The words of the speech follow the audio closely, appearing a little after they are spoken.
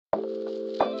In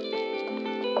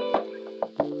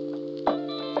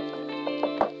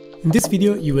this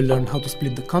video, you will learn how to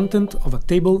split the content of a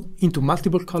table into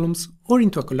multiple columns or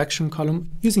into a collection column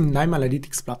using KNIME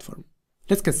Analytics Platform.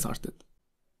 Let's get started.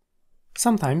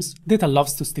 Sometimes, data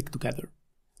loves to stick together.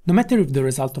 No matter if the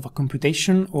result of a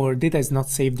computation or data is not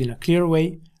saved in a clear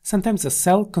way, sometimes a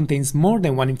cell contains more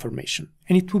than one information,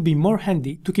 and it would be more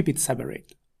handy to keep it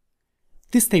separate.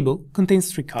 This table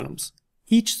contains 3 columns,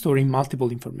 each storing multiple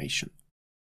information.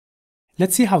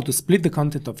 Let's see how to split the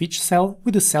content of each cell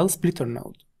with the cell splitter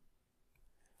node.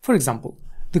 For example,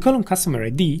 the column customer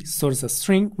ID stores a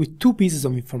string with 2 pieces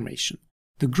of information,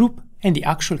 the group and the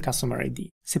actual customer ID,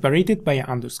 separated by an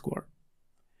underscore.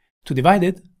 To divide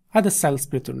it, add a cell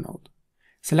splitter node.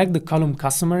 Select the column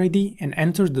customer ID and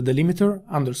enter the delimiter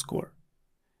underscore.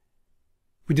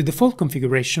 With the default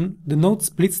configuration, the node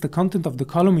splits the content of the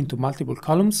column into multiple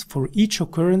columns for each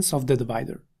occurrence of the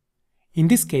divider. In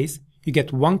this case, you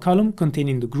get one column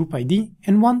containing the group ID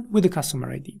and one with the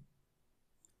customer ID.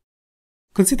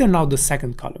 Consider now the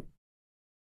second column.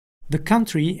 The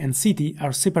country and city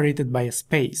are separated by a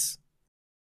space.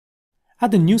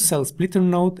 Add a new cell splitter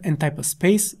node and type a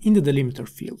space in the delimiter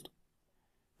field.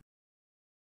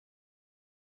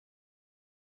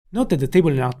 Note that the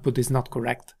table in output is not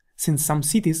correct, since some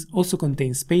cities also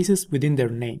contain spaces within their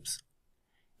names.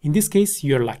 In this case,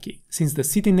 you are lucky, since the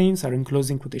city names are enclosed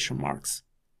in quotation marks.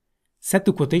 Set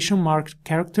the quotation mark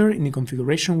character in the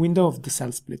configuration window of the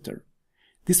cell splitter.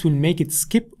 This will make it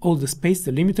skip all the space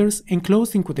delimiters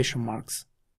enclosed in quotation marks.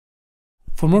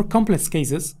 For more complex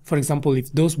cases, for example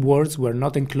if those words were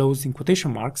not enclosed in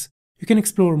quotation marks, you can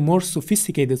explore more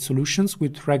sophisticated solutions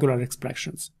with regular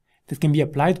expressions that can be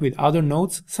applied with other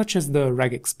nodes such as the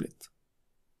regex split.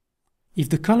 If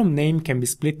the column name can be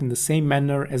split in the same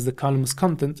manner as the column's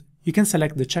content, you can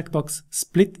select the checkbox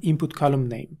Split Input Column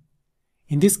Name.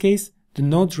 In this case, the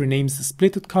node renames the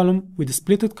splitted column with the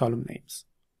splitted column names.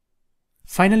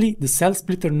 Finally, the cell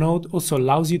splitter node also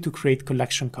allows you to create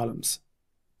collection columns.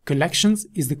 Collections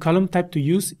is the column type to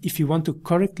use if you want to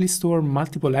correctly store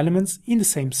multiple elements in the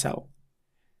same cell.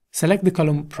 Select the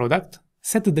column Product,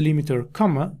 set the delimiter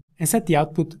comma, and set the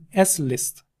output as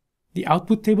list. The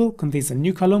output table contains a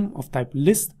new column of type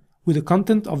list with the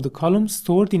content of the column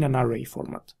stored in an array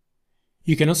format.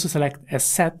 You can also select as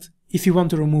set if you want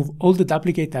to remove all the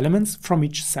duplicate elements from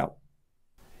each cell.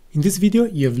 In this video,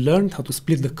 you have learned how to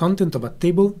split the content of a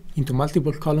table into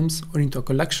multiple columns or into a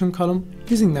collection column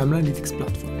using the Analytics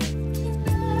Platform.